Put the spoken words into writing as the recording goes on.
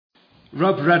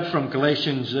Rob read from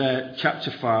Galatians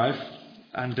chapter 5,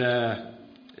 and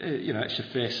it's a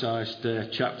fair-sized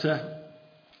chapter,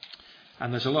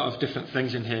 and there's a lot of different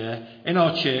things in here. In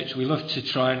our church, we love to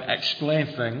try and explain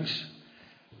things.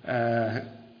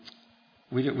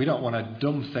 We don't want to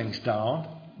dumb things down.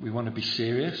 We want to be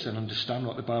serious and understand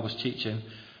what the Bible's teaching.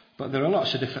 But there are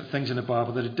lots of different things in the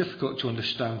Bible that are difficult to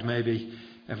understand, maybe,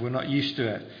 if we're not used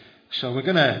to it. So we're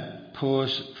going to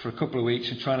pause for a couple of weeks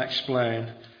and try and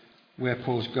explain where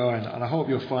Paul's going. And I hope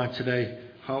you'll find today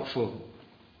helpful.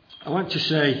 I want to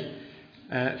say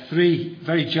three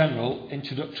very general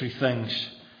introductory things.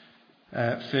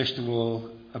 First of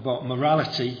all, about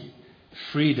morality,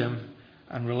 freedom,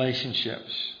 and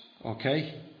relationships.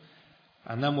 Okay?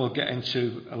 And then we'll get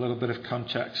into a little bit of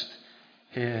context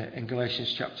here in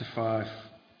Galatians chapter 5.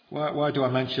 Why do I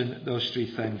mention those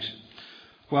three things?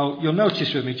 Well, you'll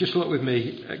notice with me, just look with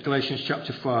me at Galatians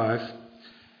chapter 5.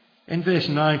 In verse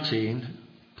 19,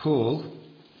 Paul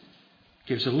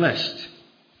gives a list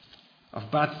of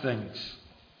bad things.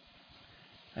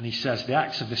 And he says the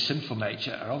acts of the sinful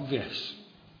nature are obvious.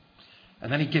 And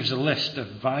then he gives a list of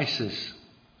vices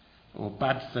or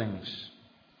bad things.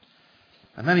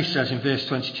 And then he says in verse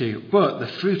 22, but the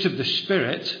fruit of the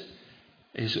Spirit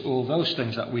is all those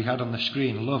things that we had on the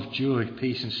screen: love, joy,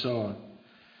 peace, and so on.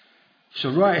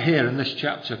 So right here in this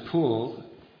chapter, Paul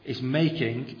is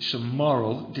making some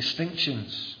moral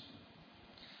distinctions.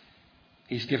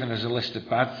 He's given us a list of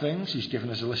bad things. He's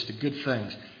given us a list of good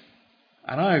things.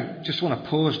 And I just want to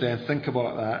pause there and think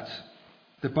about that.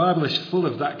 The Bible is full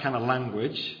of that kind of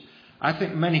language. I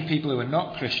think many people who are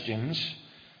not Christians,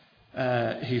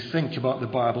 who think about the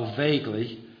Bible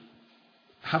vaguely,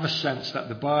 have a sense that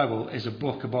the Bible is a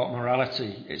book about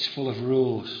morality. It's full of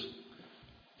rules.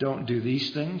 Don't do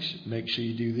these things. Make sure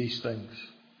you do these things.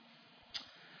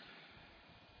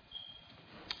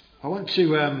 I want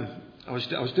to. I was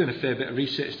doing a fair bit of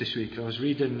research this week. I was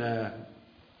reading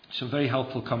some very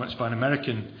helpful comments by an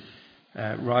American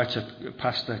writer,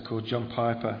 pastor called John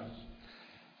Piper,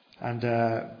 and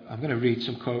I'm going to read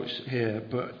some quotes here.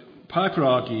 But Piper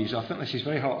argues, I think this is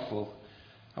very helpful.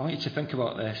 I want you to think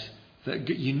about this: that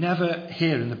you never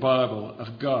hear in the Bible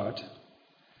of God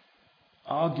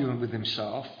arguing with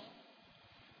himself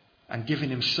and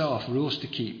giving himself rules to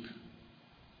keep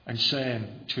and saying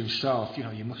to himself,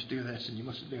 you must do this and you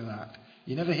mustn't do that.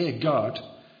 You never hear God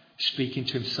speaking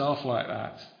to himself like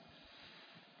that.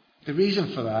 The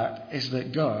reason for that is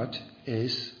that God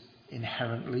is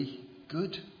inherently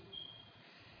good.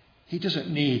 He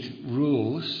doesn't need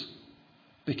rules,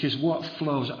 because what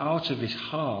flows out of his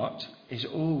heart is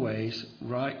always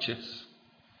righteous.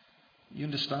 You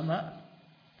understand that?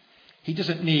 He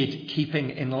doesn't need keeping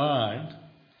in line.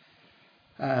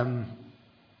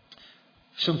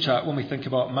 Sometimes when we think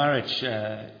about marriage,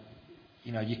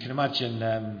 you can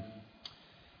imagine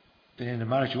being in a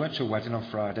marriage. We went to a wedding on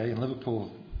Friday in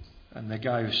Liverpool, and the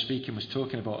guy who was speaking was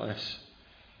talking about this.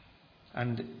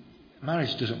 And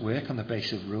marriage doesn't work on the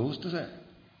basis of rules, does it?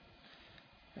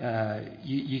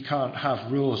 You can't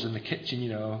have rules in the kitchen,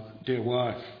 dear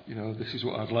wife, this is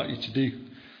what I'd like you to do.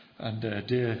 And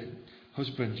dear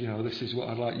husband, this is what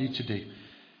I'd like you to do.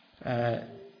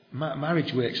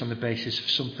 Marriage works on the basis of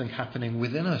something happening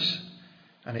within us,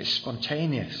 and it's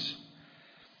spontaneous.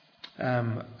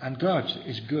 And God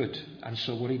is good, and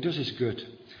so what he does is good.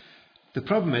 The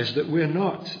problem is that we're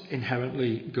not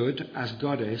inherently good as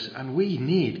God is, and we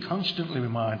need constantly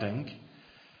reminding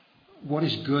what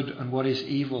is good and what is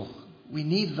evil. We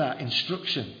need that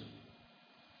instruction.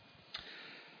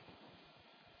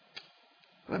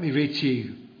 Let me read to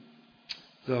you,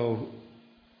 though,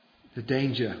 the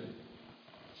danger.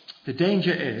 The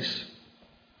danger is,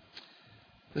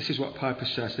 this is what Piper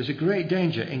says, there's a great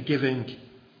danger in giving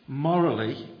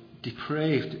morally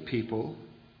depraved people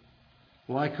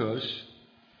like us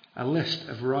a list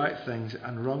of right things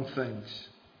and wrong things.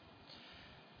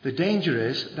 The danger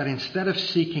is that instead of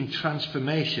seeking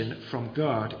transformation from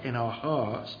God in our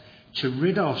hearts to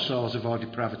rid ourselves of our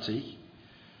depravity,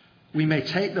 we may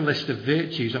take the list of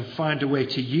virtues and find a way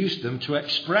to use them to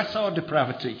express our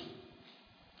depravity.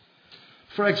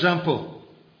 For example,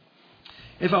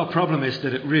 if our problem is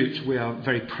that at root we are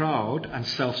very proud and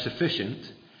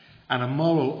self-sufficient, and a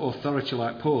moral authority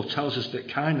like Paul tells us that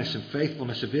kindness and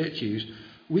faithfulness are virtues,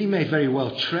 we may very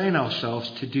well train ourselves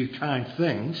to do kind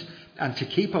things and to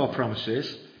keep our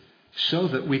promises so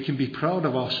that we can be proud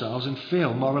of ourselves and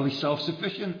feel morally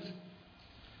self-sufficient.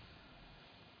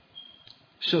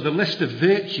 So the list of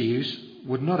virtues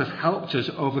would not have helped us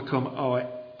overcome our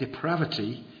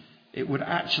depravity. It would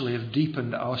actually have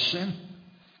deepened our sin.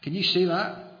 Can you see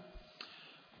that?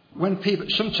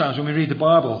 Sometimes when we read the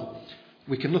Bible,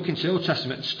 We can look into Old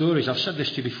Testament stories. I've said this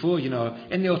to you before,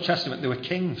 in the Old Testament there were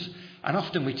kings. And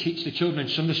often we teach the children in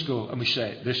Sunday school and we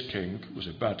say, this king was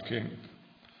a bad king.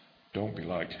 Don't be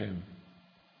like him.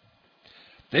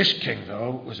 This king,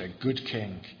 though, was a good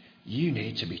king. You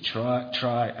need to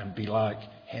try and be like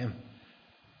him.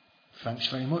 Thanks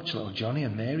very much, little Johnny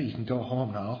and Mary. You can go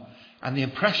home now. And the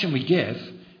impression we give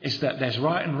is that there's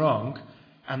right and wrong.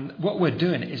 And what we're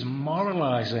doing is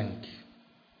moralizing.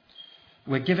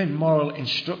 We're giving moral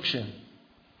instruction.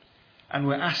 And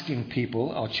we're asking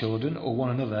people, our children or one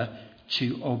another,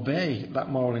 to obey that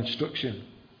moral instruction.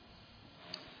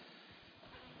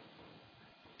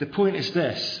 The point is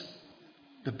this.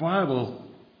 The Bible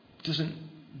doesn't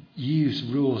use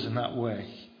rules in that way.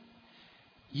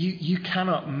 You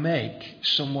cannot make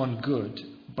someone good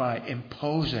by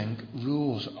imposing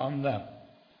rules on them.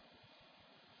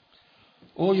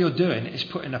 All you're doing is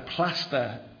putting a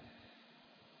plaster.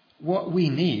 What we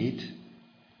need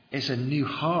is a new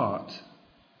heart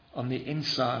on the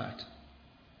inside.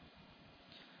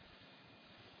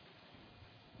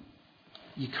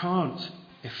 You can't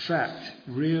effect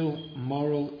real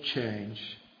moral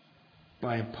change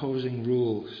by imposing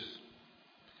rules.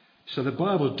 So the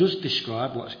Bible does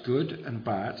describe what's good and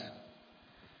bad,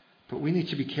 but we need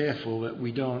to be careful that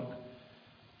we don't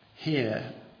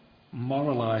hear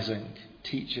moralizing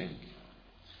teaching.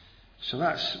 So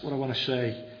that's what I want to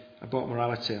say about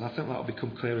morality, and I think that will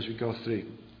become clear as we go through.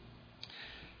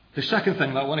 The second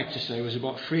thing that I wanted to say was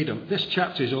about freedom. This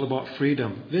chapter is all about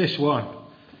freedom. Verse 1,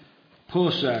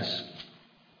 Paul says,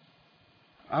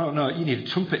 I don't know, you need a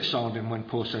trumpet sounding when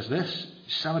Paul says this.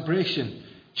 Celebration,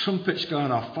 trumpets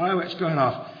going off, fireworks going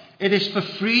off. It is for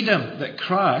freedom that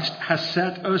Christ has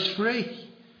set us free.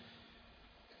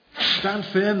 Stand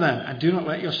firm then, and do not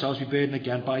let yourselves be burdened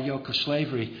again by a yoke of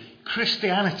slavery.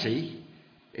 Christianity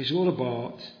is all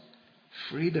about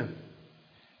freedom.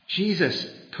 Jesus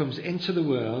comes into the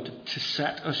world to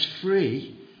set us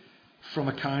free from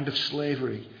a kind of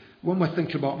slavery. When we're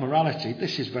thinking about morality,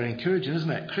 this is very encouraging, isn't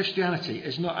it? Christianity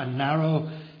is not a narrow,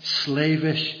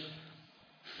 slavish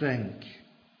thing.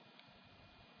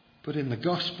 But in the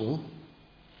gospel,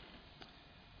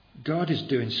 God is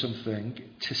doing something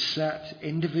to set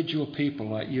individual people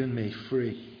like you and me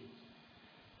free,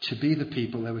 to be the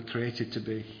people they were created to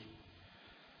be.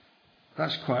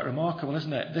 That's quite remarkable,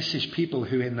 isn't it? This is people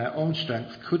who in their own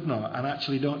strength could not and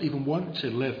actually don't even want to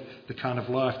live the kind of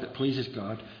life that pleases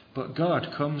God. But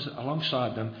God comes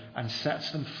alongside them and sets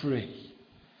them free.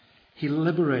 He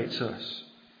liberates us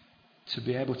to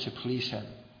be able to please him.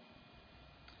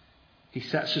 He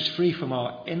sets us free from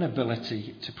our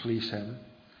inability to please him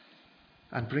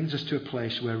and brings us to a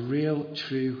place where real,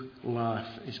 true life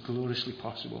is gloriously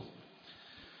possible.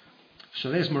 So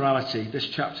there's morality. This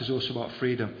chapter is also about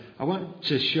freedom. I want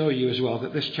to show you as well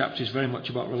that this chapter is very much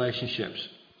about relationships.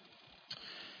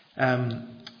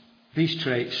 These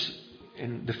traits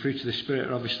in the fruit of the Spirit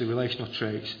are obviously relational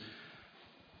traits.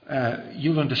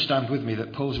 You'll understand with me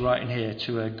that Paul's writing here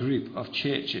to a group of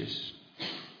churches.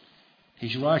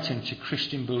 He's writing to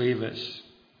Christian believers.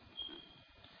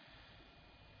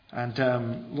 And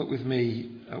look with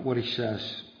me at what he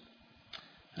says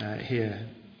here.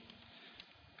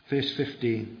 Verse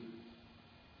 15.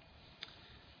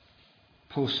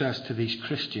 Paul says to these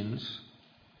Christians,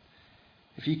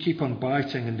 if you keep on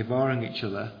biting and devouring each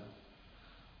other,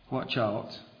 watch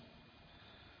out,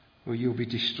 or you'll be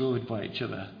destroyed by each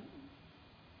other.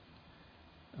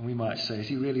 And we might say, is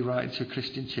he really writing to a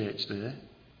Christian church there?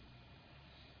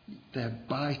 They're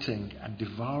biting and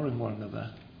devouring one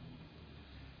another.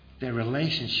 Their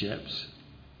relationships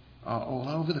are all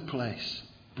over the place.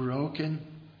 Broken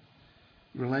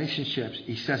relationships.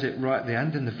 He says it right at the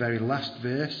end in the very last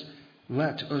verse.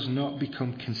 Let us not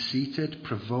become conceited,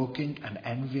 provoking and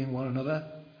envying one another.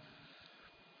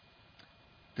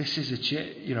 This is a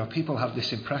church, people have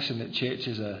this impression that church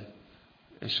is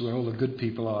where all the good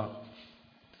people are.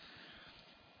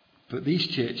 But these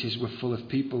churches were full of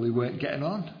people who weren't getting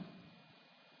on.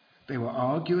 They were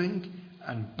arguing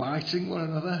and biting one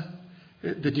another.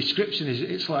 The description is,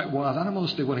 it's like wild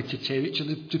animals. They wanted to tear each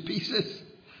other to pieces.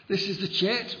 This is the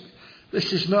church.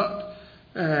 This is not,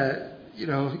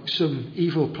 some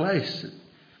evil place.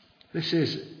 This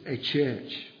is a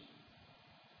church.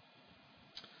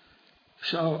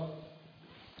 So,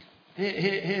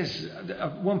 here's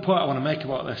one point I want to make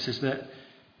about this is that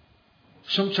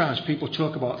sometimes people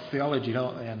talk about theology,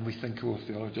 don't they? And we think, oh,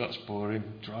 theology, that's boring,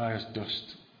 dry as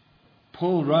dust.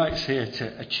 Paul writes here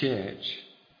to a church,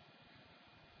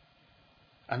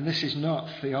 and this is not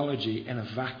theology in a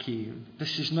vacuum.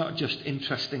 This is not just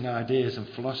interesting ideas and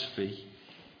philosophy.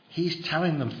 He's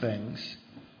telling them things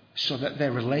so that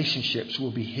their relationships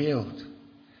will be healed.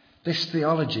 This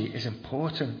theology is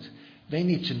important. They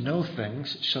need to know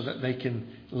things so that they can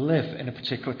live in a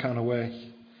particular kind of way.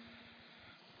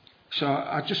 So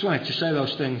I just wanted to say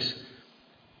those things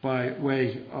by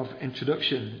way of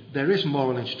introduction. There is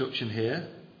moral instruction here.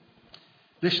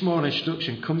 This moral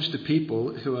instruction comes to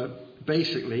people who are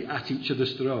basically at each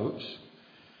other's throats.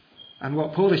 And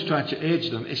what Paul is trying to urge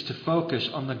them is to focus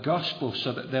on the gospel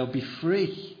so that they'll be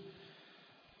free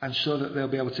and so that they'll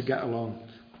be able to get along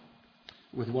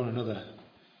with one another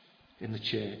in the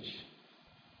church.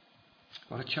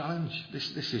 What a challenge.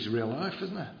 This is real life,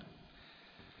 isn't it?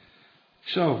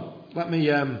 So, let me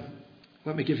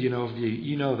give you an overview.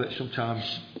 You know that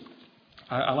sometimes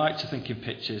I like to think in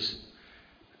pictures,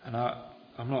 and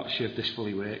I'm not sure if this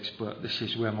fully works, but this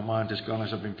is where my mind has gone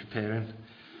as I've been preparing.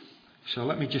 So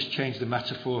let me just change the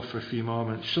metaphor for a few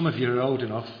moments. Some of you are old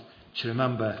enough to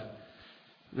remember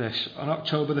this. On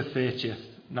October the 30th,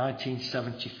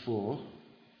 1974,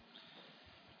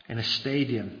 in a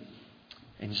stadium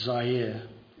in Zaire,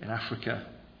 in Africa,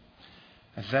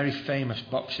 a very famous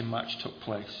boxing match took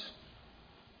place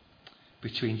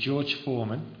between George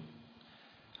Foreman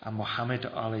and Muhammad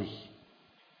Ali.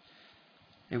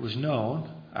 It was known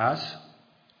as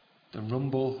the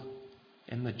Rumble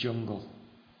in the Jungle.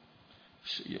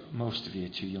 So, most of you are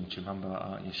too young to remember that,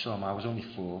 aren't you? So I was only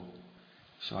 4,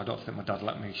 so I don't think my dad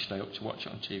let me stay up to watch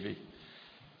it on TV.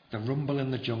 The Rumble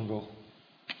in the Jungle.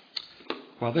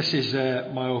 Well, this is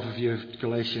my overview of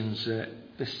Galatians.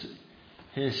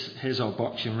 Here's our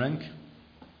boxing ring,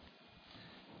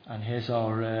 and here's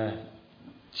our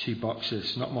 2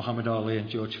 boxers, not Muhammad Ali and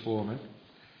George Foreman.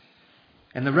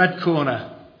 In the red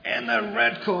corner,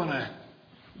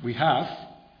 we have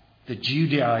the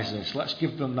Judaizers. Let's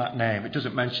give them that name. It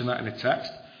doesn't mention that in the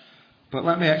text, but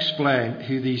let me explain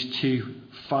who these 2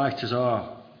 fighters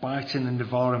are, biting and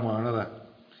devouring one another.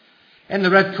 In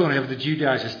the red corner of the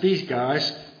Judaizers, these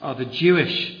guys are the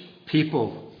Jewish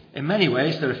people. In many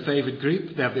ways, they're a favoured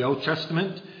group. They have the Old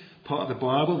Testament, part of the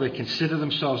Bible. They consider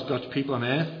themselves God's people on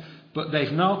earth. But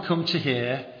they've now come to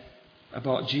hear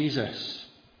about Jesus.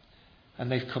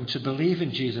 And they've come to believe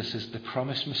in Jesus as the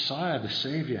promised Messiah, the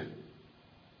Saviour.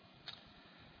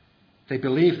 They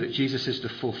believe that Jesus is the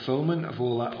fulfilment of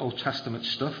all that Old Testament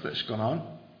stuff that's gone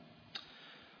on.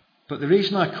 But the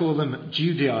reason I call them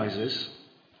Judaizers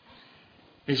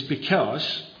is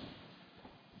because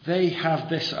they have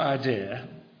this idea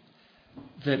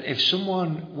that if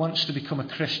someone wants to become a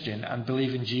Christian and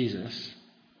believe in Jesus,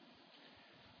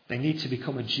 they need to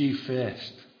become a Jew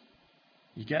first.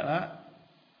 You get that?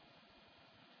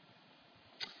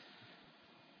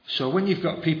 So when you've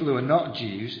got people who are not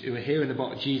Jews, who are hearing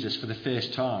about Jesus for the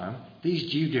first time, these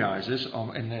Judaizers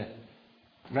in the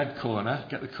red corner,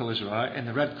 get the colours right, in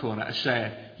the red corner are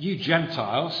saying, you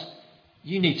Gentiles,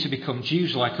 you need to become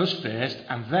Jews like us first,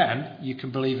 and then you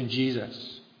can believe in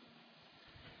Jesus.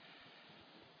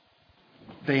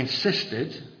 They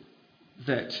insisted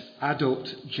that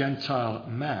adult Gentile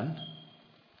men,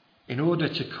 in order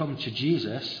to come to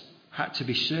Jesus, had to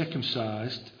be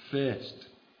circumcised first.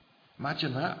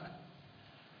 Imagine that.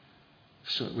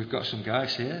 So we've got some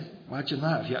guys here. Imagine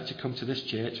that if you had to come to this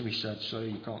church and we said,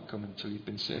 sorry, you can't come until you've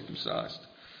been circumcised.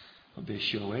 That would be a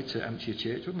sure way to empty a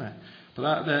church, wouldn't it?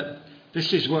 But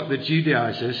this is what the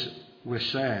Judaizers were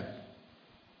saying.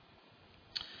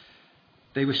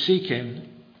 They were seeking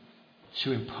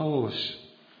to impose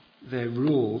their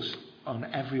rules on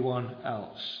everyone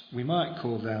else. We might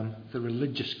call them the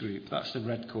religious group. That's the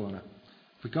red corner.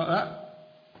 We got that?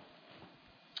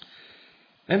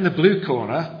 In the blue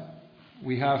corner,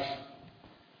 we have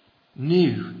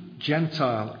new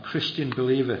Gentile Christian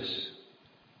believers.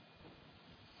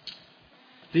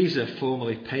 These are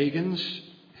formerly pagans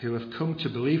who have come to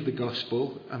believe the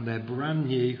gospel, and they're brand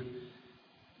new,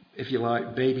 if you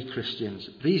like, baby Christians.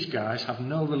 These guys have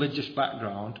no religious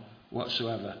background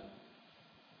whatsoever.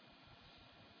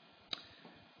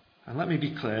 And let me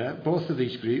be clear, both of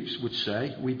these groups would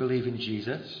say, we believe in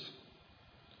Jesus,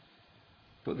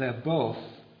 but they're both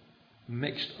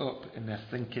mixed up in their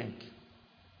thinking.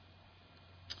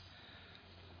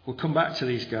 We'll come back to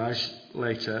these guys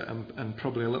later and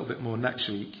probably a little bit more next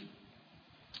week.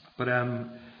 But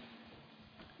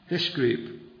this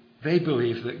group, they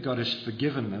believe that God has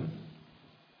forgiven them,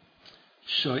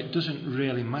 so it doesn't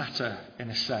really matter, in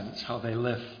a sense, how they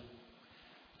live.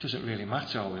 It doesn't really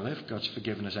matter how we live. God's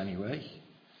forgiven us anyway.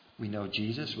 We know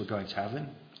Jesus. We're going to heaven.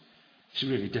 It's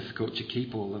really difficult to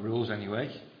keep all the rules anyway.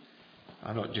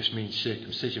 I don't just mean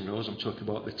circumcision rules. I'm talking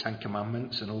about the 10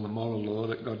 Commandments and all the moral law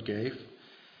that God gave.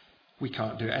 We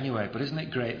can't do it anyway. But isn't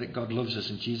it great that God loves us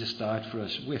and Jesus died for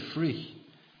us? We're free.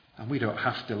 And we don't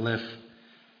have to live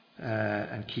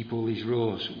and keep all these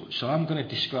rules. So I'm going to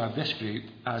describe this group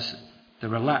as the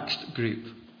relaxed group.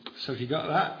 So if you got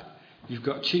that, you've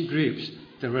got two groups,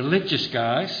 the religious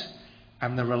guys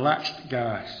and the relaxed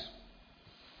guys.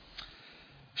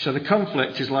 So the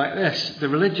conflict is like this. The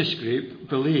religious group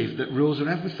believe that rules are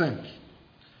everything.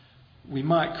 We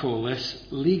might call this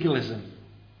legalism.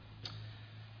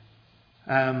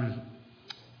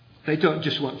 They don't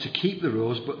just want to keep the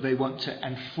rules, but they want to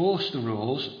enforce the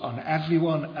rules on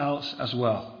everyone else as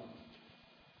well.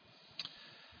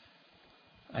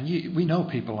 And we know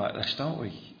people like this, don't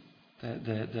we?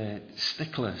 They're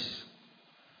sticklers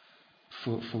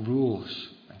for rules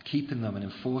and keeping them and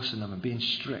enforcing them and being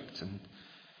strict. And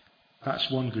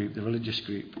that's one group, the religious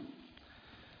group.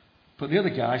 But the other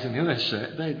guys and the others,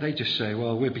 they just say,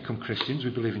 well, we've become Christians,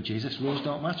 we believe in Jesus, rules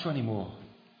don't matter anymore.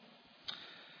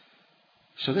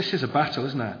 So this is a battle,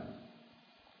 isn't it?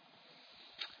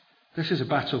 This is a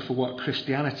battle for what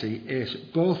Christianity is.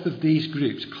 Both of these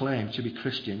groups claim to be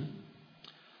Christian.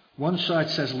 One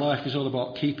side says life is all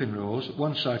about keeping rules.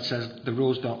 One side says the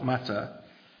rules don't matter.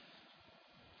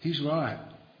 Who's right?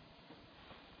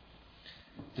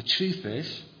 The truth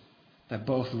is, they're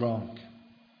both wrong.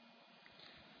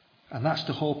 And that's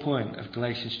the whole point of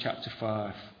Galatians chapter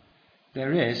 5.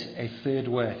 There is a third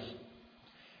way.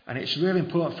 And it's really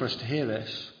important for us to hear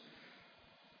this.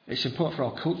 It's important for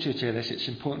our culture to hear this. It's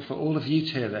important for all of you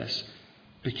to hear this.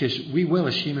 Because we will,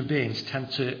 as human beings,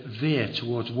 tend to veer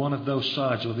towards one of those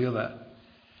sides or the other.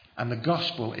 And the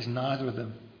gospel is neither of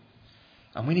them.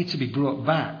 And we need to be brought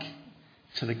back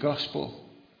to the gospel.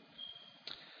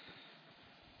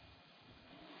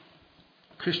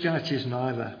 Christianity is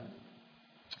neither.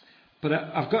 But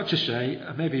I've got to say,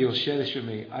 maybe you'll share this with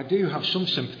me, I do have some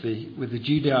sympathy with the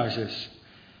Judaizers.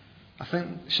 I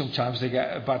think sometimes they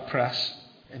get a bad press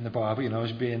in the Bible,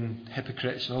 as being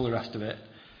hypocrites and all the rest of it.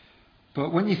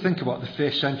 But when you think about the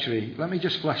first century, let me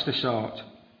just flesh this out.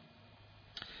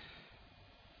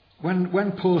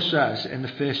 When Paul says in the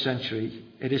first century,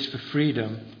 it is for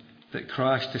freedom that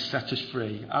Christ has set us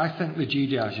free, I think the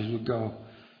Judaizers would go,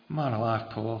 man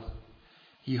alive, Paul,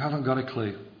 you haven't got a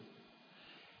clue.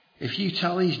 If you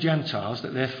tell these Gentiles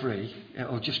that they're free,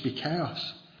 it'll just be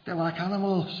chaos. They're like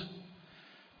animals.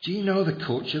 Do you know the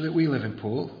culture that we live in,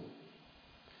 Paul?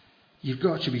 You've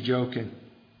got to be joking.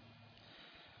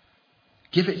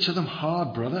 Give it to them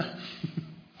hard, brother.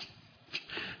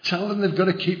 Tell them they've got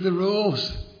to keep the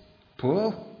rules,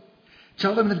 Paul.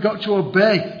 Tell them they've got to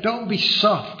obey. Don't be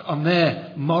soft on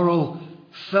their moral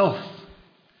filth.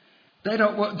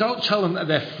 Don't tell them that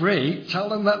they're free. Tell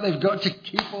them that they've got to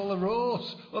keep all the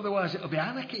rules. Otherwise it'll be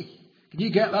anarchy. Can you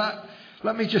get that?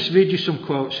 Let me just read you some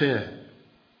quotes here.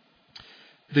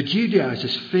 The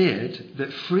Judaizers feared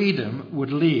that freedom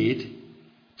would lead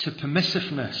to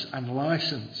permissiveness and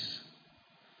license.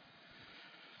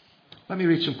 Let me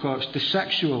read some quotes. The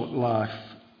sexual life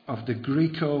of the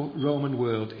Greco-Roman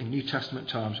world in New Testament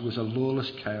times was a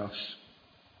lawless chaos.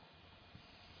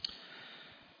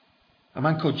 A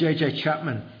man called J.J.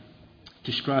 Chapman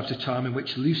describes a time in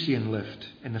which Lucian lived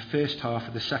in the first half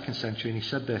of the 2nd century, and he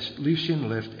said this: Lucian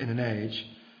lived in an age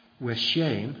where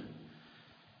shame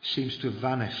seems to have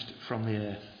vanished from the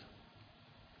earth.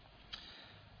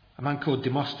 A man called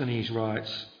Demosthenes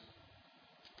writes,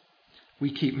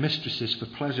 we keep mistresses for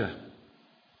pleasure,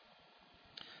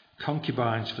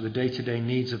 concubines for the day-to-day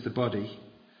needs of the body,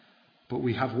 but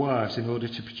we have wives in order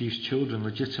to produce children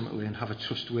legitimately and have a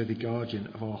trustworthy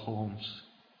guardian of our homes.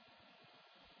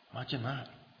 Imagine that.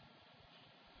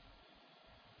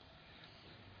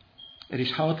 It is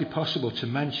hardly possible to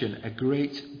mention a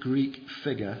great Greek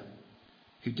figure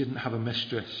who didn't have a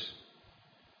mistress.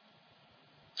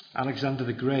 Alexander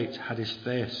the Great had his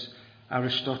Thais.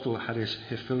 Aristotle had his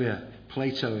Hyphilia.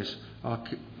 Plato is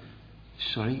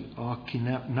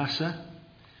Archinassa.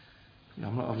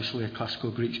 I'm not obviously a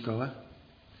classical Greek scholar.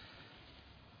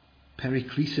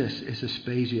 Periclesis is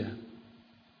Aspasia.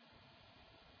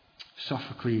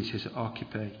 Sophocles is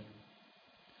Archippe.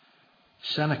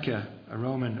 Seneca, a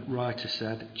Roman writer,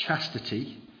 said,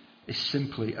 chastity is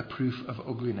simply a proof of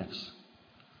ugliness.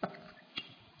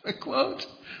 A quote.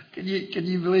 Can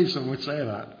you believe someone would say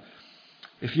that?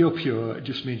 If you're pure, it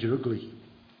just means you're ugly.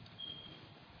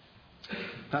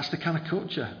 That's the kind of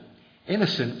culture.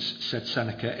 Innocence, said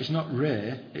Seneca, is not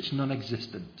rare, it's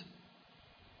non-existent.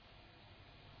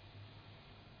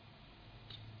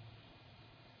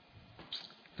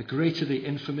 The greater the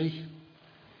infamy,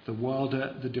 the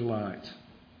wilder the delight,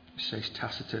 says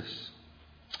Tacitus.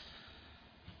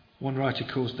 One writer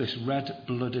calls this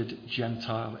red-blooded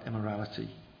Gentile immorality.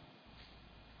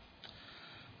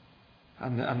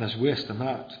 And there's worse than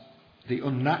that. the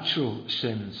unnatural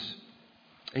sins.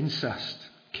 Incest.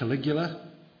 Caligula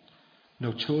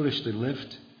notoriously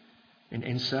lived in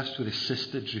incest with his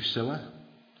sister Drusilla.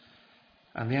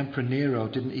 And the Emperor Nero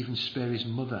didn't even spare his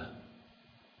mother,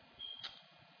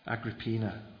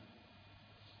 Agrippina.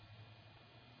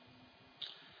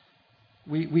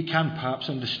 We can perhaps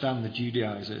understand the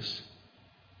Judaizers.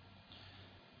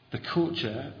 The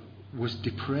culture was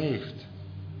depraved.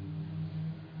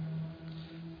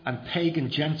 And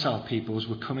pagan Gentile peoples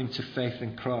were coming to faith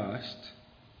in Christ.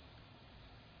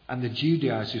 And the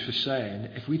Judaizers were saying,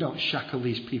 if we don't shackle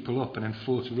these people up and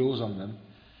enforce rules on them,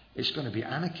 it's going to be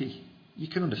anarchy. You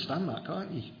can understand that,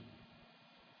 can't you?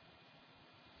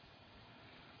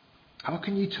 How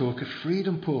can you talk of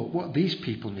freedom, Paul? What these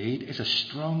people need is a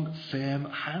strong, firm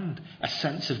hand, a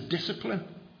sense of discipline.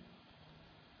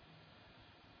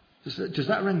 Does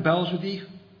that ring bells with you?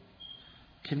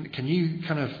 Can you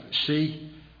kind of see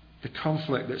the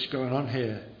conflict that's going on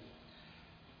here?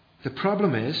 The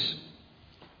problem is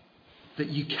that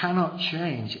you cannot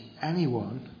change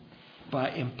anyone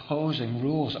by imposing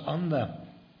rules on them.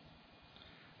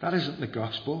 That isn't the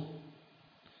gospel.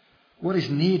 What is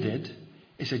needed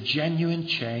is a genuine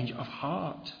change of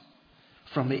heart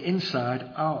from the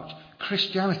inside out.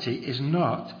 Christianity is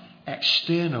not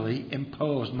externally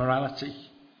imposed morality.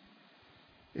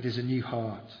 It is a new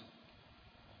heart.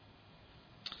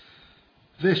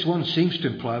 Verse 1 seems to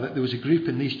imply that there was a group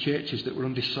in these churches that were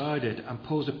undecided, and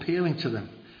Paul's appealing to them.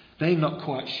 They're not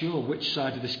quite sure which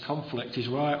side of this conflict is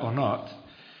right or not.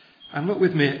 And look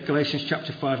with me at Galatians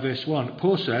chapter 5 verse 1.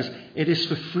 Paul says, "It is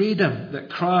for freedom that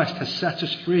Christ has set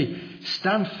us free.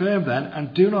 Stand firm then,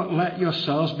 and do not let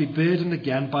yourselves be burdened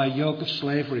again by a yoke of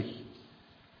slavery."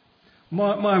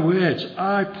 My words,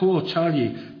 I, Paul, tell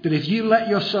you that if you let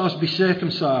yourselves be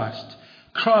circumcised,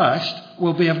 Christ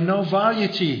will be of no value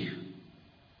to you.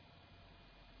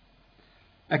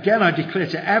 Again, I declare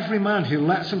to every man who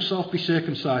lets himself be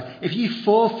circumcised, if you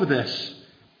fall for this,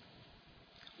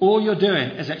 all you're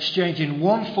doing is exchanging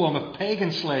one form of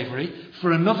pagan slavery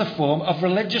for another form of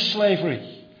religious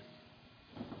slavery.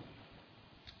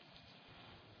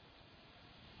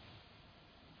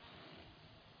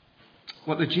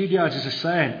 What the Judaizers are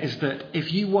saying is that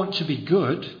if you want to be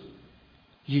good,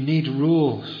 you need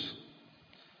rules.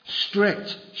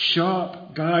 Strict,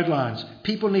 sharp guidelines.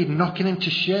 People need knocking into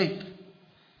shape.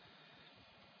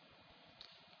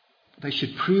 They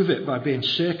should prove it by being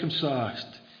circumcised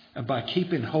and by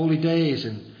keeping holy days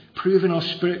and proving how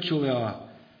spiritual they are.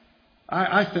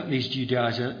 I think these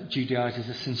Judaizers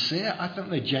are sincere. I think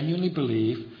they genuinely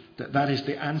believe that that is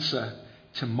the answer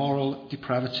to moral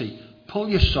depravity. Pull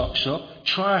your socks up,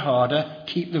 try harder,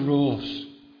 keep the rules.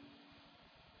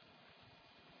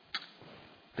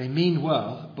 They mean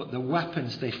well, but the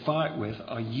weapons they fight with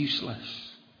are useless.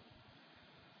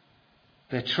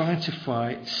 They're trying to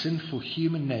fight sinful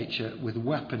human nature with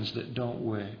weapons that don't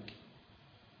work.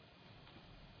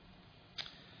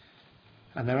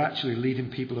 And they're actually leading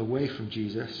people away from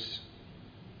Jesus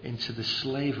into the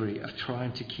slavery of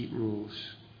trying to keep rules.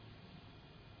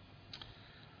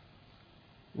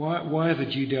 Why are the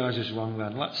Judaizers wrong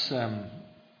then?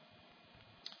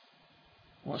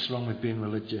 What's wrong with being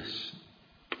religious?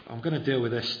 I'm going to deal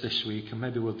with this week, and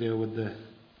maybe we'll deal with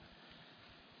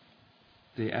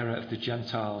the error of the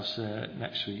Gentiles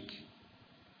next week.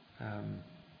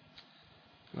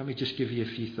 Let me just give you a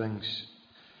few things.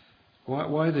 Why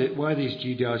are these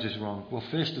Judaizers wrong? Well,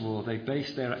 first of all, they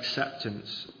base their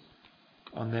acceptance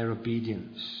on their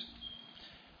obedience.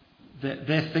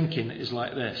 Their thinking is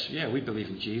like this. Yeah, we believe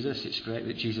in Jesus. It's great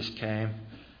that Jesus came.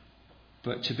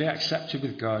 But to be accepted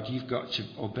with God, you've got to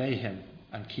obey him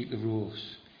and keep the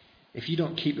rules. If you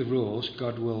don't keep the rules,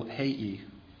 God will hate you.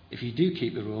 If you do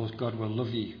keep the rules, God will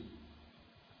love you.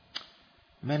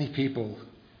 Many people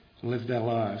live their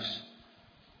lives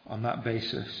on that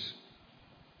basis.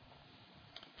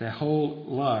 Their whole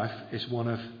life is one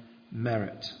of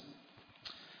merit.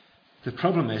 The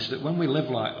problem is that when we live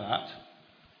like that,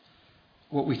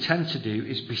 what we tend to do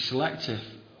is be selective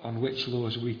on which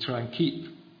laws we try and keep.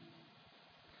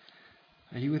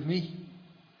 Are you with me?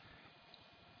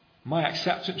 My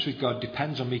acceptance with God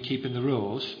depends on me keeping the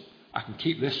rules. I can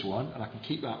keep this one, and I can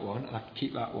keep that one, and I can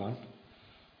keep that one.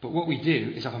 But what we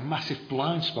do is have a massive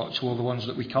blind spot to all the ones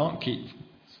that we can't keep.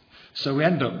 So we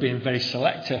end up being very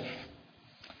selective.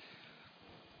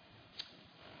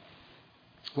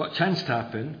 What tends to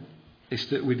happen is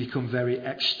that we become very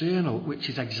external, which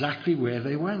is exactly where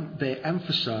they went. They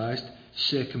emphasised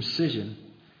circumcision.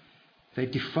 They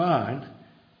define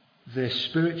their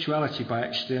spirituality by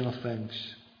external things.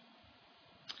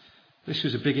 This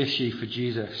was a big issue for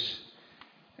Jesus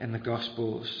in the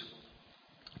Gospels.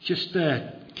 Just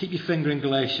keep your finger in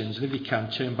Galatians, and if you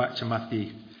can, turn back to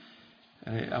Matthew.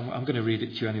 I'm going to read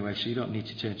it to you anyway, so you don't need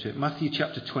to turn to it. Matthew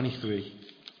chapter 23.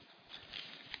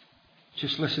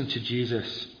 Just listen to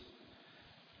Jesus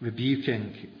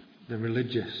rebuking the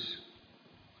religious.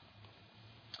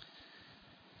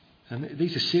 And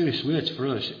these are serious words for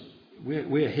us.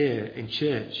 We're here in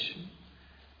church,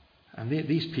 and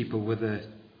these people were the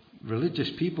religious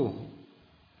people.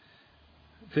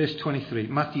 Verse 23,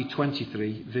 Matthew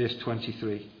 23, verse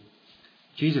 23.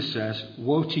 Jesus says,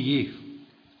 "Woe to you,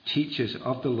 teachers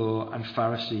of the law and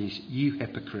Pharisees, you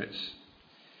hypocrites!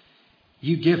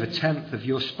 You give 1/10 of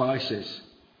your spices,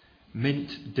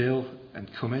 mint, dill,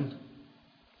 and cumin,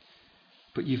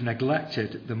 but you've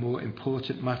neglected the more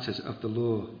important matters of the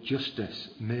law, justice,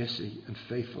 mercy, and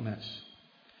faithfulness.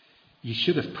 You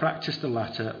should have practiced the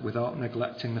latter without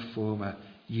neglecting the former.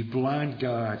 You blind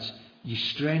guides, you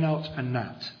strain out a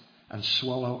gnat and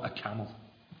swallow a camel."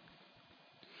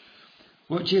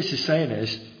 What Jesus is saying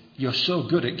is, you're so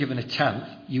good at giving 1/10,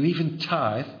 you even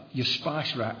tithe your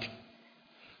spice rack,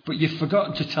 but you've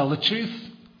forgotten to tell the truth.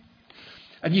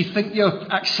 And you think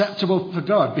you're acceptable for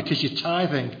God because you're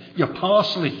tithing your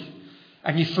parsley,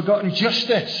 and you've forgotten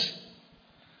justice.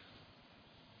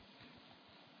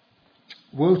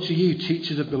 Woe to you,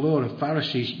 teachers of the law and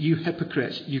Pharisees, you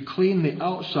hypocrites! You clean the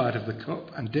outside of the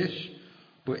cup and dish,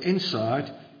 but inside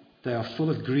they are full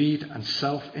of greed and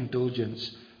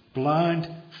self-indulgence. Blind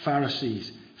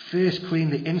Pharisees, first clean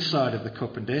the inside of the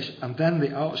cup and dish, and then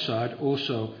the outside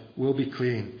also will be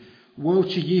clean. Woe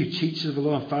to you, teachers of the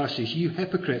law and Pharisees, you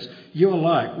hypocrites! You're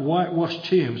like whitewashed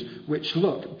tombs, which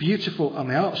look beautiful on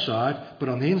the outside, but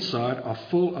on the inside are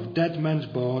full of dead men's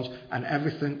bones and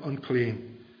everything unclean.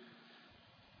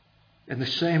 In the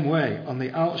same way, on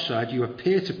the outside you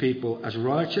appear to people as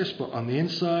righteous, but on the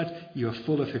inside you are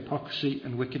full of hypocrisy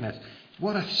and wickedness.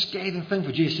 What a scathing thing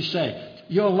for Jesus to say.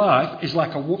 Your life is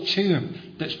like a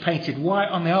tomb that's painted white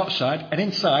on the outside, and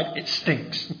inside it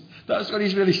stinks. That's what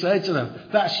he's really saying to them.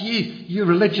 That's you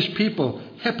religious people,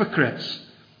 hypocrites.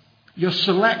 You're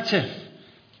selective.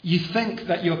 You think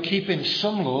that you're keeping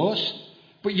some laws,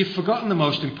 but you've forgotten the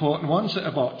most important ones that are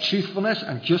about truthfulness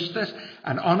and justice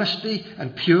and honesty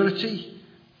and purity.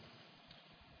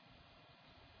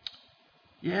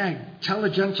 Yeah, tell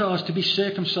the Gentiles to be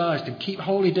circumcised and keep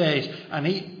holy days and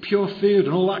eat pure food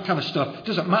and all that kind of stuff. It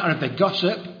doesn't matter if they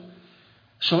gossip,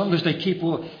 so long as they keep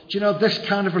all. Do you know, this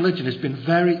kind of religion has been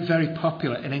very, very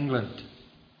popular in England.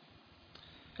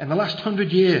 In the last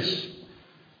 100 years,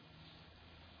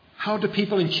 how do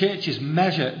people in churches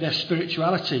measure their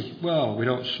spirituality? Well, we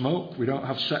don't smoke, we don't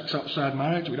have sex outside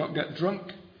marriage, we don't get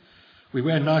drunk, we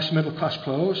wear nice middle-class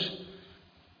clothes.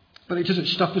 But it doesn't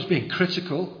stop us being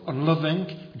critical,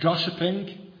 unloving,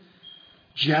 gossiping,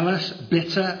 jealous,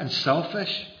 bitter and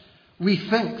selfish. We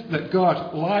think that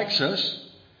God likes us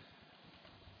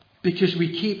because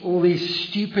we keep all these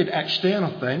stupid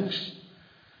external things,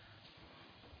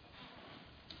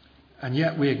 and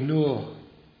yet we ignore.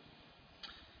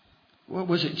 What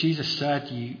was it Jesus said?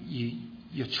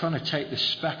 You're trying to take the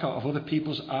speck out of other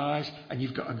people's eyes, and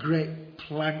you've got a great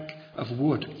plank of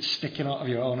wood sticking out of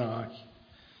your own eye.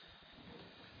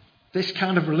 This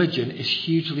kind of religion is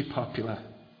hugely popular.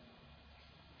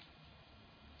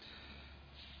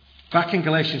 Back in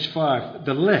Galatians 5,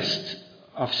 the list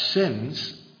of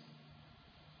sins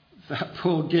that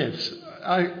Paul gives,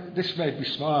 this made me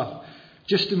smile.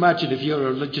 Just imagine if you're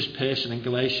a religious person in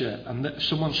Galatia and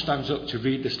someone stands up to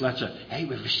read this letter. Hey,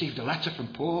 we've received a letter from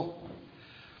Paul.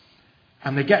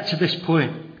 And they get to this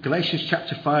point, Galatians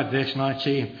chapter 5, verse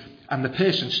 19. And the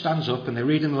person stands up and they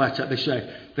read in the letter, they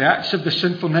say, the acts of the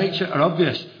sinful nature are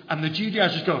obvious. And the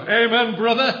Judaizers go, amen,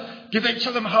 brother, give it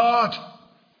to them hard.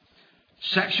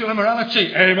 Sexual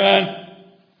immorality, amen.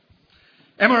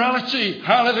 Immorality,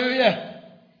 hallelujah.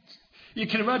 You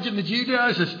can imagine the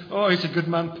Judaizers, oh, he's a good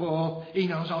man, Paul. He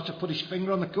knows how to put his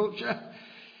finger on the culture.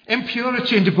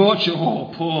 Impurity and debauchery,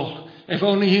 oh, Paul, if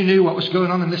only you knew what was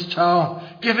going on in this town.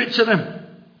 Give it to them.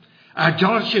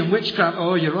 Idolatry and witchcraft.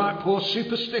 Oh, you're right, Paul.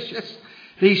 Superstitious.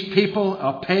 These people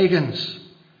are pagans.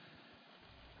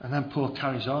 And then Paul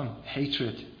carries on.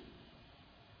 Hatred.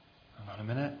 Hang on a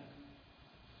minute.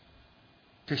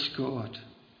 Discord.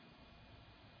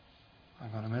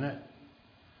 Hang on a minute.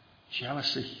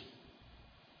 Jealousy.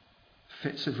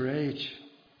 Fits of rage.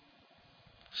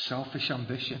 Selfish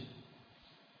ambition.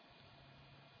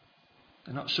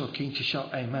 They're not so keen to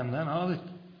shout amen then, are they?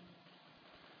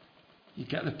 You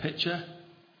get the picture?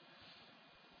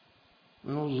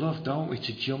 We all love, don't we,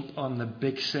 to jump on the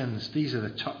big sins. These are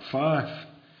the top 5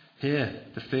 here,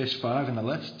 the first 5 in the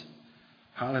list.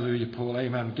 Hallelujah, Paul,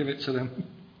 amen. Give it to them.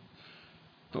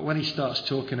 But when he starts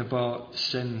talking about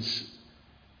sins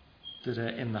that are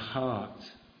in the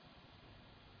heart,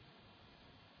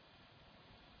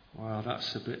 wow,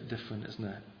 that's a bit different, isn't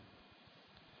it?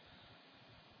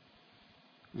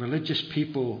 Religious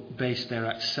people base their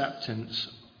acceptance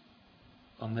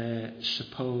on their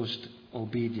supposed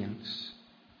obedience,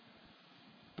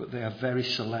 but they are very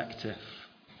selective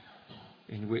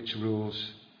in which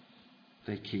rules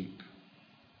they keep.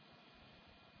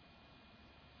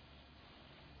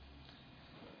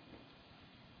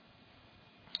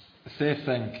 The third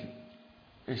thing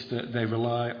is that they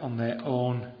rely on their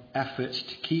own efforts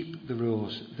to keep the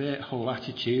rules. Their whole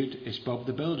attitude is Bob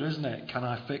the Builder, isn't it? Can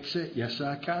I fix it? Yes,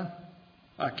 I can.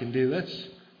 I can do this.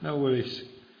 No worries.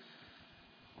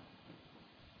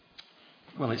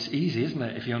 Well, it's easy, isn't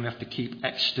it, if you only have to keep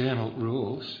external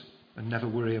rules and never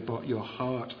worry about your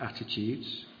heart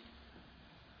attitudes.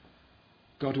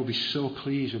 God will be so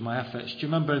pleased with my efforts. Do you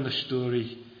remember in the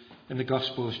story in the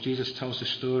Gospels, Jesus tells the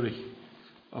story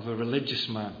of a religious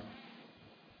man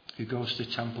who goes to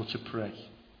the temple to pray.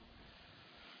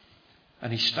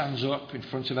 And he stands up in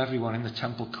front of everyone in the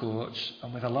temple courts,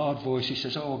 and with a loud voice he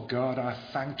says, "Oh God, I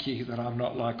thank you that I'm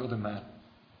not like other men.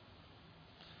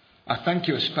 I thank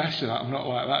you especially that I'm not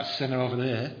like that sinner over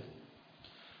there.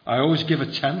 I always give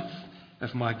 1/10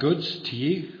 of my goods to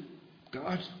you,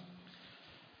 God."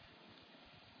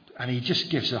 And he just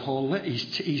gives a whole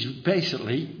list. He's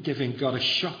basically giving God a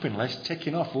shopping list,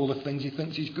 ticking off all the things he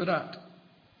thinks he's good at.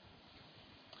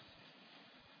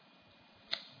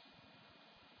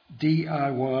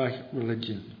 DIY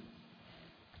religion.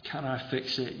 Can I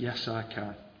fix it? Yes, I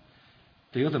can.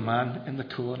 The other man in the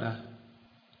corner,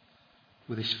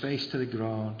 with his face to the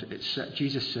ground,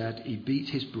 Jesus said he beat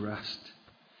his breast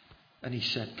and he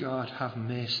said, "God, have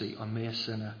mercy on me, a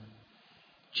sinner."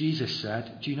 Jesus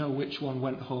said, do you know which one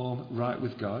went home right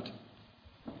with God?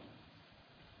 It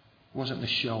wasn't the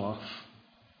show off.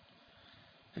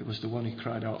 It was the one who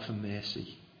cried out for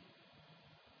mercy.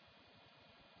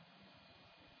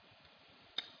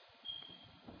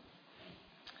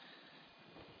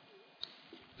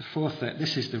 The fourth thing,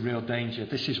 this is the real danger.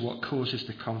 This is what causes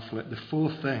the conflict. The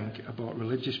fourth thing about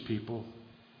religious people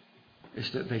is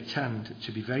that they tend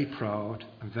to be very proud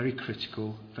and very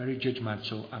critical, very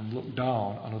judgmental, and look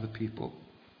down on other people.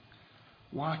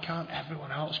 Why can't everyone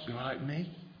else be like me?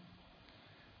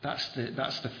 That's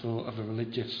the thought of a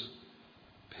religious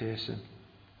person.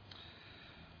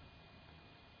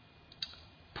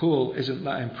 Paul isn't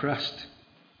that impressed.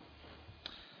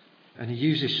 And he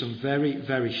uses some very,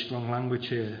 very strong language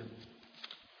here.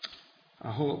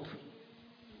 I hope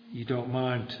you don't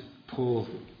mind Paul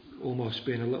almost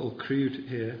being a little crude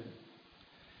here.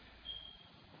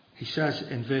 He says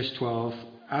in verse 12,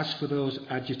 "As for those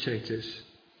agitators,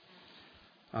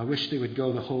 I wish they would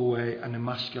go the whole way and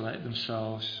emasculate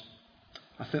themselves."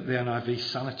 I think the NIV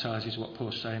sanitizes what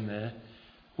Paul's saying there.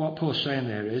 What Paul's saying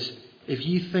there is, if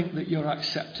you think that your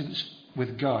acceptance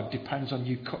with God depends on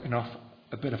you cutting off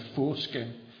a bit of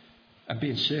foreskin and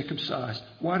being circumcised,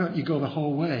 why don't you go the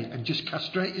whole way and just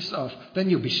castrate yourself?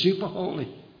 Then you'll be super holy.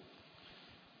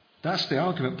 That's the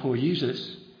argument Paul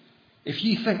uses. If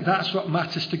you think that's what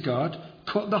matters to God,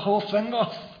 cut the whole thing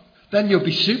off. Then you'll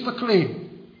be super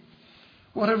clean.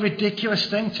 What a ridiculous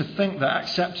thing to think that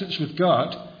acceptance with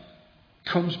God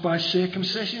comes by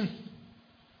circumcision.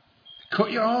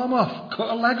 Cut your arm off. Cut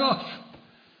a leg off.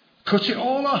 Cut it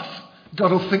all off.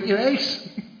 God will think you're ace.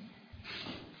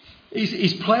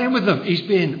 He's playing with them. He's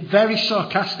being very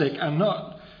sarcastic and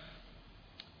not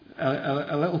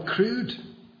a little crude.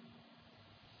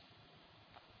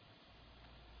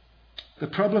 The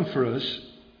problem for us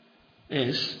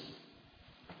is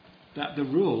that the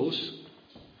rules,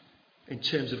 in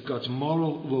terms of God's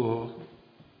moral law,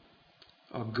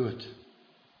 are good.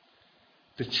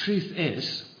 The truth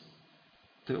is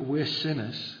that we're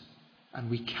sinners and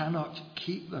we cannot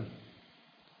keep them.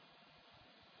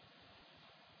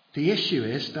 The issue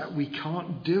is that we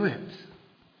can't do it.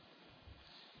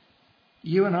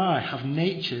 You and I have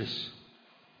natures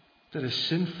that are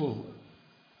sinful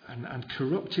and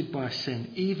corrupted by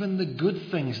sin. Even the good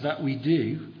things that we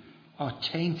do are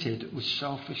tainted with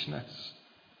selfishness.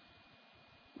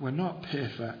 We're not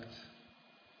perfect.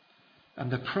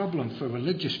 And the problem for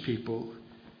religious people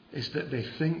is that they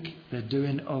think they're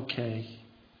doing okay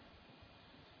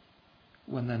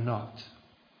when they're not.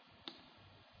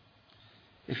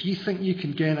 If you think you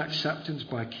can gain acceptance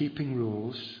by keeping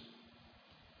rules,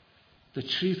 the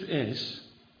truth is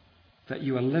that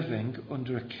you are living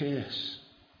under a curse.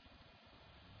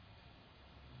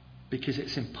 Because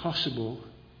it's impossible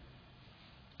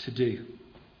to do.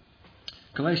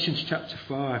 Galatians chapter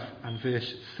 5 and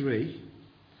verse 3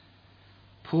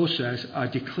 Paul says, I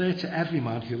declare to every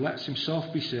man who lets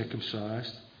himself be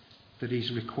circumcised that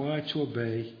he's required to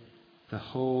obey the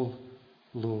whole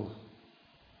law.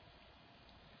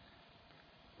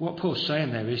 What Paul's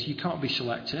saying there is you can't be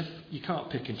selective. You can't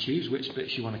pick and choose which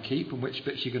bits you want to keep and which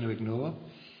bits you're going to ignore.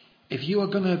 If you are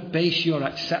going to base your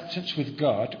acceptance with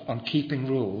God on keeping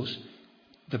rules,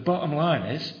 the bottom line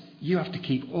is you have to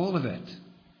keep all of it.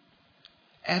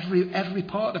 Every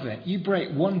part of it. You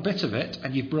break one bit of it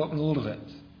and you've broken all of it.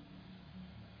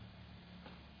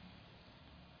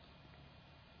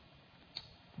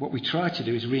 What we try to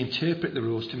do is reinterpret the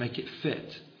rules to make it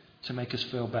fit, to make us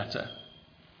feel better.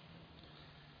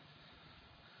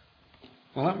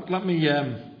 Well, let me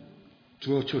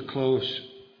draw to a close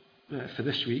for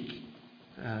this week.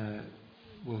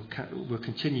 We'll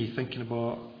continue thinking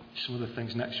about some of the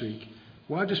things next week.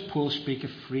 Why does Paul speak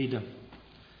of freedom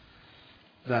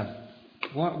then?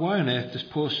 Why on earth does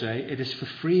Paul say it is for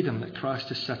freedom that Christ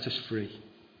has set us free?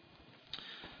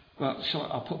 Well,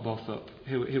 I'll put both up.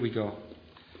 Here we go.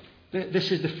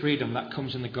 This is the freedom that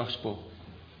comes in the gospel.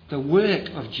 The work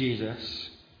of Jesus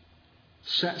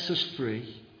sets us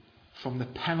free from the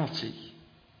penalty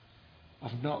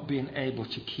of not being able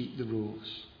to keep the rules.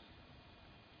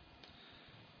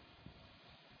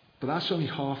 But that's only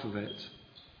half of it.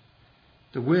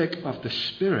 The work of the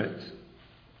Spirit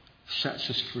sets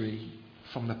us free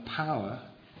from the power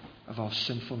of our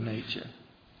sinful nature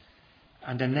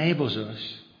and enables us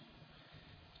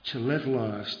to live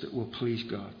lives that will please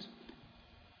God.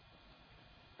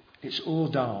 It's all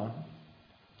down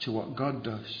to what God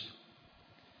does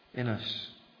in us.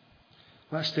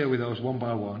 Let's deal with those one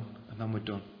by one and then we're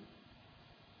done.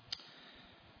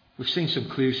 We've seen some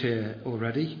clues here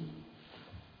already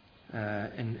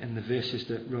in the verses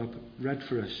that Rob read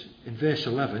for us. In verse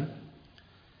 11,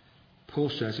 Paul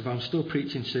says, if I'm still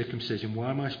preaching circumcision,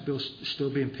 why am I still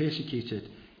being persecuted?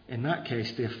 In that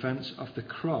case, the offence of the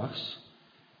cross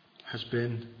has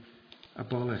been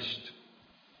abolished.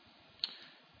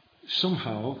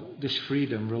 Somehow, this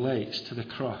freedom relates to the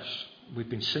cross. We've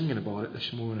been singing about it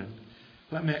this morning.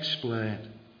 Let me explain.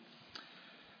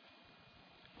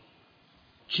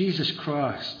 Jesus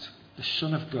Christ, the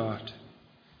Son of God,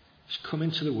 has come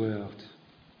into the world.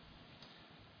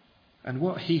 And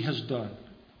what he has done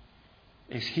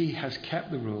is he has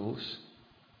kept the rules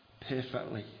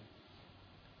perfectly.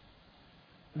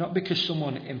 Not because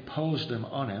someone imposed them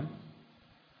on him,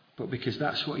 but because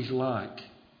that's what he's like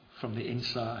from the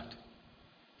inside.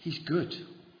 He's good.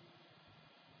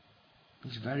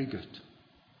 He's very good.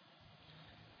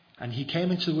 And he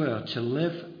came into the world to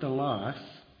live the life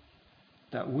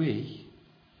that we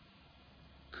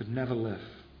could never live.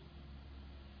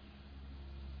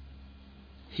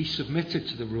 He submitted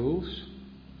to the rules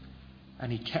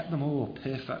and he kept them all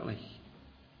perfectly.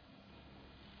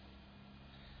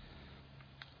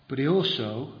 But he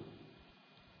also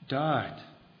died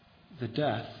the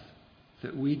death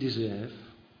that we deserve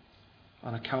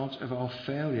on account of our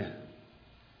failure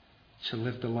to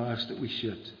live the lives that we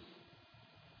should.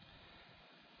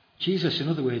 Jesus, in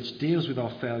other words, deals with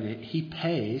our failure. He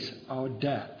pays our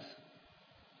debt.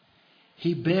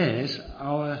 He bears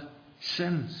our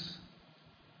sins.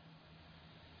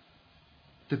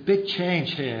 The big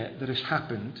change here that has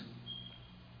happened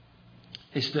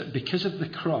is that because of the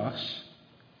cross,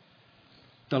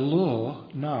 the law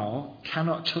now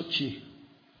cannot touch you.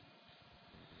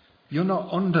 You're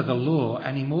not under the law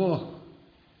anymore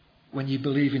when you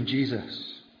believe in Jesus.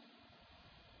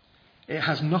 It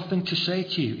has nothing to say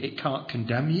to you. It can't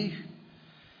condemn you.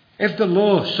 If the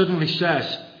law suddenly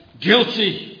says,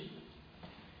 guilty,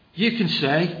 you can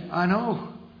say, I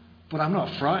know, but I'm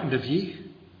not frightened of you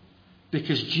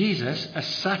because Jesus has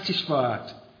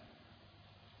satisfied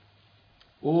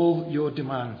all your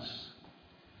demands.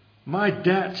 My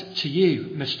debt to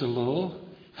you, Mr. Law,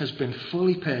 has been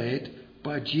fully paid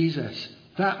by Jesus.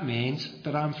 That means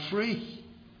that I'm free.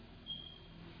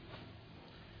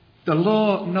 The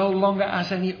law no longer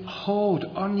has any hold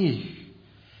on you.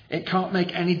 It can't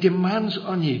make any demands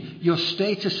on you. Your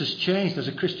status has changed as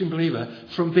a Christian believer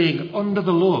from being under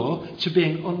the law to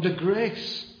being under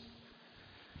grace.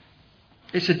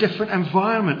 It's a different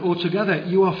environment altogether.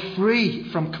 You are free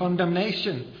from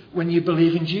condemnation when you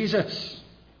believe in Jesus.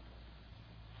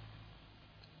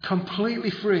 Completely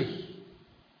free.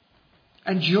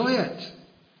 Enjoy it.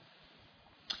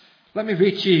 Let me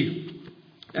read to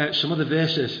you some other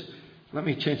verses. Let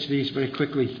me turn to these very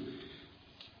quickly.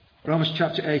 Romans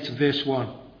chapter 8 and verse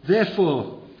 1.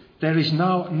 Therefore, there is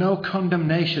now no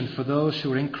condemnation for those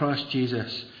who are in Christ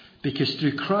Jesus, because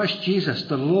through Christ Jesus,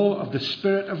 the law of the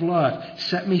Spirit of life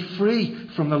set me free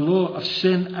from the law of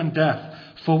sin and death.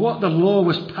 For what the law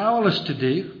was powerless to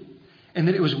do, in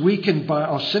that it was weakened by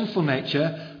our sinful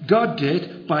nature, God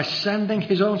did by sending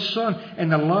his own Son in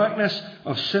the likeness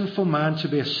of sinful man to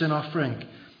be a sin offering.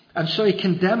 And so he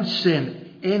condemned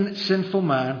sin in sinful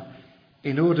man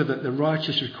in order that the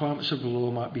righteous requirements of the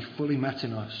law might be fully met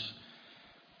in us.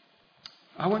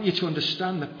 I want you to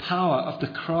understand the power of the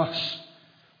cross.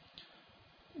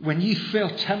 When you feel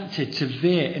tempted to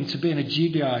veer into being a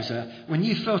Judaizer, when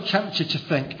you feel tempted to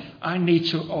think, I need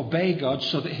to obey God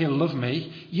so that he'll love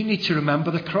me, you need to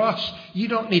remember the cross. You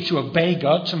don't need to obey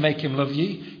God to make him love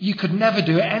you. You could never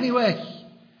do it anyway.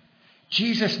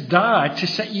 Jesus died to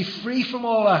set you free from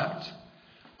all that.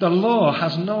 The law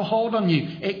has no hold on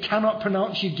you. It cannot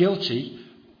pronounce you guilty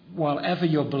while ever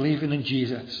you're believing in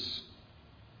Jesus.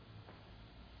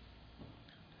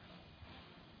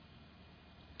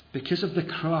 Because of the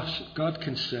cross, God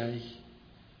can say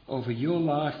over your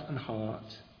life and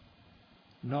heart,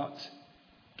 not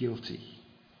guilty.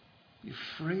 You're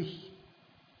free.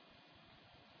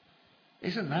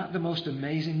 Isn't that the most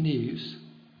amazing news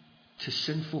to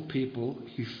sinful people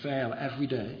who fail every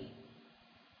day?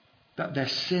 That their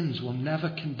sins will never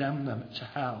condemn them to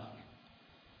hell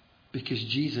because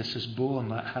Jesus has borne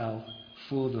that hell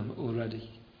for them already.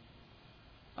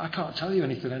 I can't tell you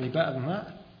anything any better than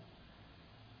that.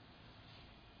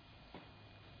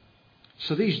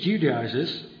 So these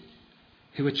Judaizers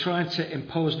who are trying to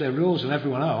impose their rules on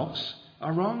everyone else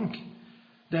are wrong.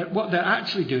 What they're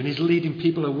actually doing is leading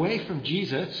people away from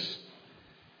Jesus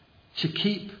to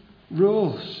keep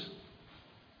rules.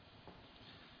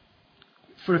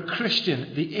 For a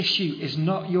Christian, the issue is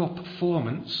not your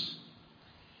performance.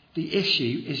 The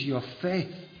issue is your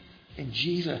faith in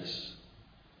Jesus.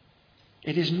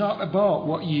 It is not about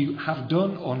what you have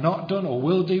done or not done or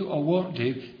will do or won't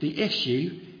do. The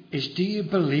issue is, do you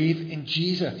believe in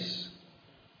Jesus?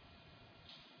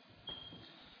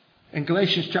 In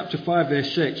Galatians chapter 5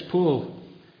 verse 6, Paul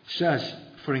says,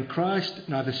 for in Christ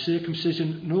neither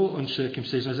circumcision nor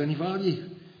uncircumcision has any value.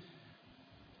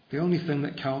 The only thing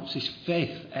that counts is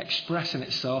faith expressing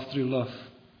itself through love.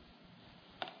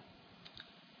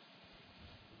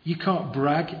 You can't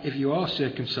brag if you are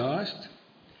circumcised,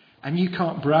 and you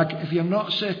can't brag if you're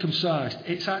not circumcised.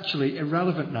 It's actually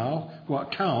irrelevant now.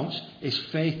 What counts is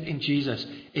faith in Jesus.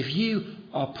 If you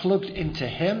are plugged into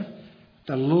him,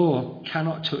 the law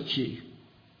cannot touch you.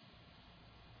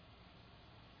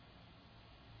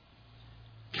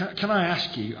 Can I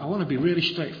ask you, I want to be really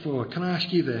straightforward, can I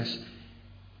ask you this?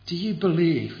 Do you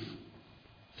believe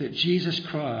that Jesus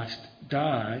Christ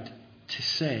died to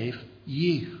save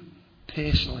you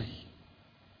personally?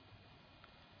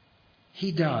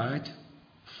 He died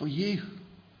for you.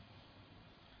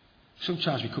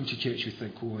 Sometimes we come to church and we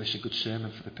think, oh, this is a good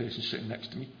sermon for the person sitting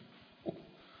next to me. Oh,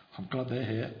 I'm glad they're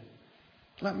here.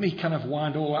 Let me kind of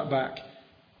wind all that back.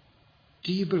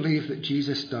 Do you believe that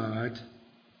Jesus died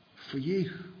for you?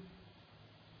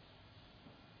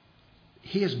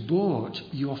 He has bought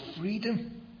your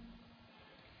freedom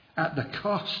at the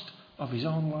cost of his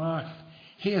own life.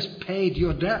 He has paid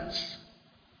your debts.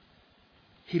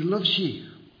 He loves you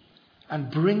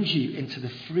and brings you into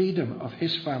the freedom of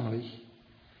his family.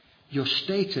 Your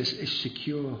status is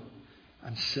secure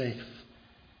and safe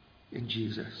in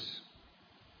Jesus.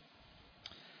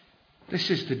 This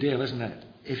is the deal, isn't it?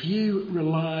 If you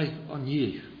rely on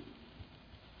you,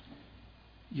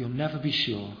 you'll never be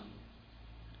sure.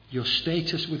 Your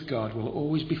status with God will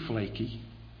always be flaky.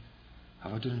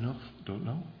 Have I done enough? Don't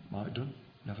know. Might have done.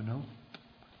 Never know.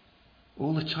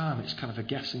 All the time it's kind of a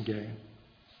guessing game.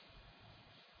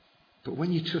 But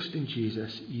when you trust in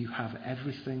Jesus, you have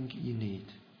everything you need.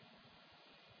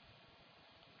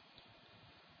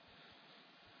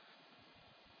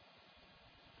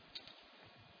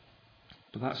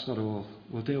 But that's not all.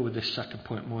 We'll deal with this second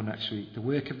point more next week. The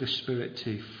work of the Spirit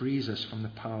too frees us from the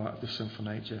power of the sinful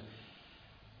nature.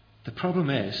 The problem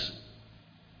is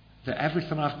that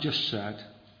everything I've just said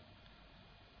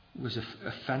was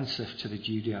offensive to the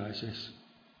Judaizers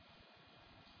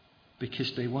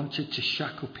because they wanted to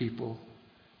shackle people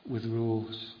with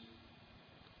rules.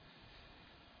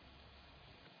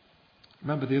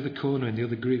 Remember the other corner in the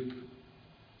other group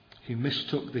who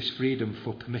mistook this freedom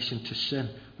for permission to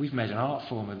sin. We've made an art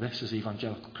form of this as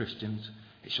evangelical Christians.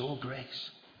 It's all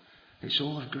grace. It's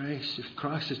all of grace. If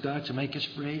Christ has died to make us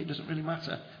free, it doesn't really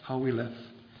matter how we live.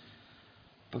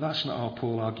 But that's not how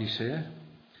Paul argues here.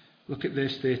 Look at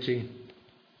verse 13.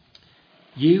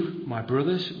 You, my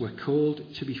brothers, were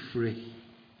called to be free.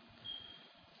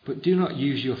 But do not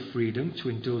use your freedom to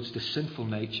indulge the sinful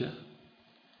nature,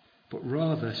 but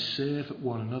rather serve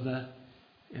one another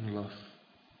in love.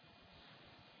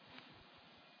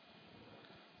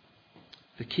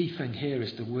 The key thing here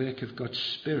is the work of God's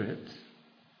Spirit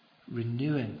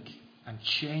renewing and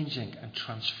changing and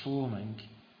transforming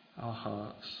our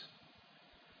hearts.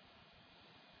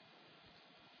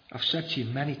 I've said to you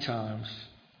many times,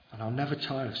 and I'll never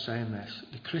tire of saying this,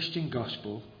 the Christian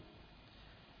gospel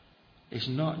is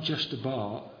not just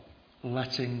about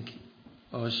letting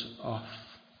us off.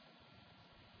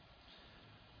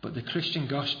 But the Christian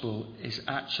gospel is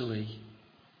actually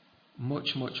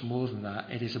much, much more than that.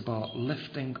 It is about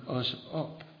lifting us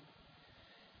up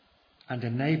and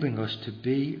enabling us to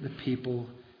be the people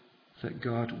that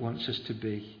God wants us to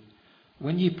be.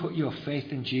 When you put your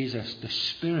faith in Jesus, the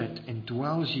Spirit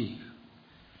indwells you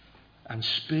and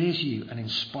spurs you and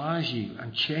inspires you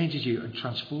and changes you and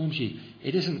transforms you.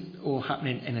 It isn't all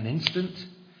happening in an instant.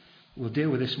 We'll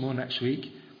deal with this more next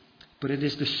week. But it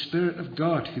is the Spirit of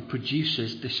God who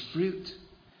produces this fruit.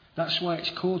 That's why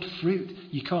it's called fruit.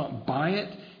 You can't buy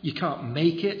it. You can't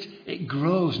make it. It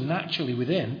grows naturally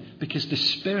within because the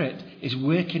Spirit is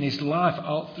working His life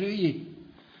out through you.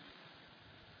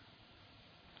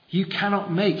 You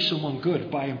cannot make someone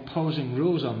good by imposing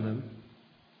rules on them.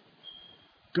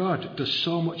 God does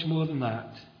so much more than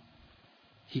that.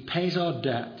 He pays our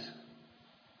debt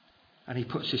and He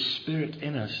puts His Spirit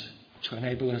in us to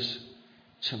enable us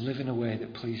to live in a way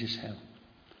that pleases Him.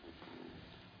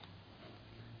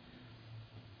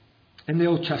 In the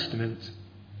Old Testament,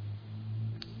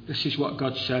 this is what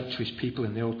God said to His people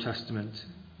in the Old Testament.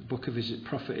 The book of His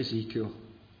prophet Ezekiel,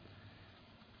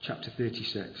 chapter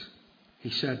 36.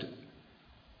 He said,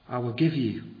 I will give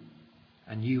you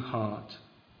a new heart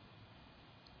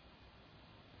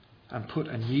and put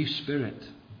a new spirit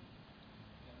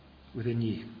within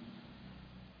you.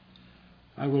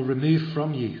 I will remove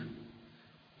from you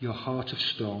your heart of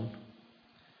stone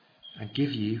and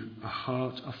give you a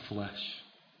heart of flesh.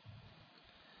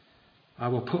 I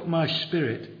will put my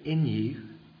Spirit in you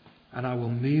and I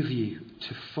will move you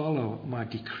to follow my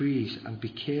decrees and be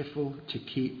careful to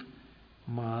keep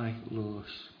my laws.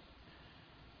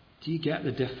 Do you get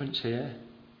the difference here?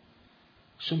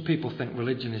 Some people think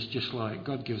religion is just like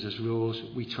God gives us rules,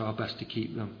 we try our best to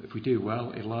keep them. If we do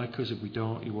well, He'll like us. If we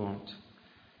don't, He won't.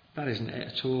 That isn't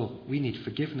it at all. We need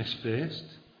forgiveness first,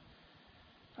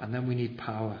 and then we need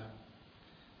power.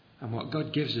 And what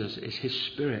God gives us is His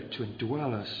Spirit to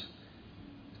indwell us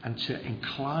and to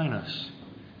incline us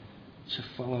to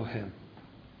follow Him.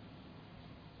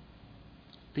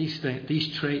 These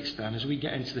traits then, as we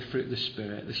get into the fruit of the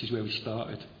Spirit, this is where we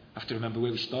started. I have to remember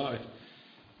where we started.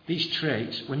 These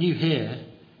traits, when you hear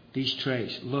these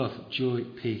traits, love, joy,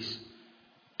 peace,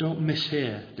 don't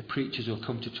mishear the preachers who will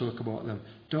come to talk about them.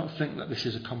 Don't think that this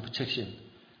is a competition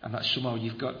and that somehow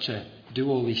you've got to do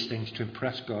all these things to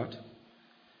impress God.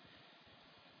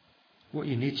 What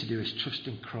you need to do is trust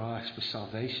in Christ for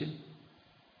salvation,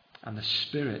 and the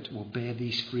Spirit will bear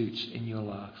these fruits in your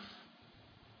life.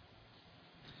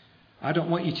 I don't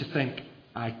want you to think,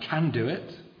 I can do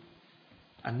it,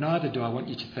 and neither do I want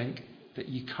you to think that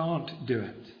you can't do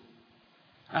it.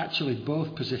 Actually,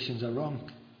 both positions are wrong.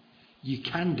 You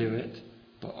can do it,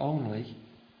 but only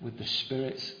with the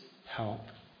Spirit's help.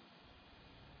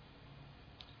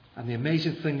 And the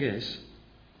amazing thing is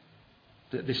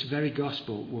that this very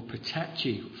gospel will protect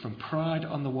you from pride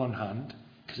on the one hand,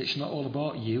 because it's not all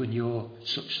about you and your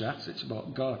success, it's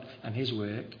about God and His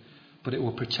work, but it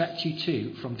will protect you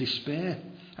too from despair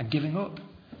and giving up,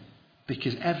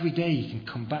 because every day you can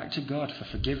come back to God for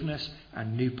forgiveness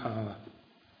and new power.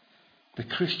 The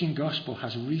Christian gospel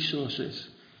has resources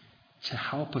to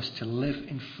help us to live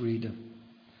in freedom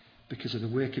because of the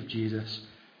work of Jesus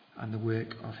and the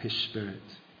work of His Spirit.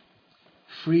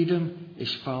 Freedom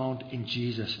is found in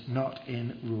Jesus, not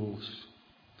in rules.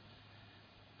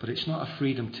 But it's not a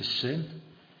freedom to sin,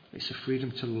 it's a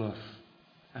freedom to love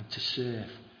and to serve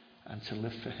and to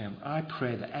live for Him. I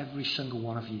pray that every single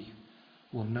one of you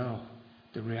will know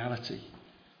the reality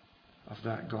of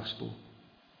that gospel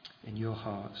in your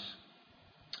hearts.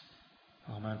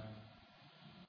 Amen.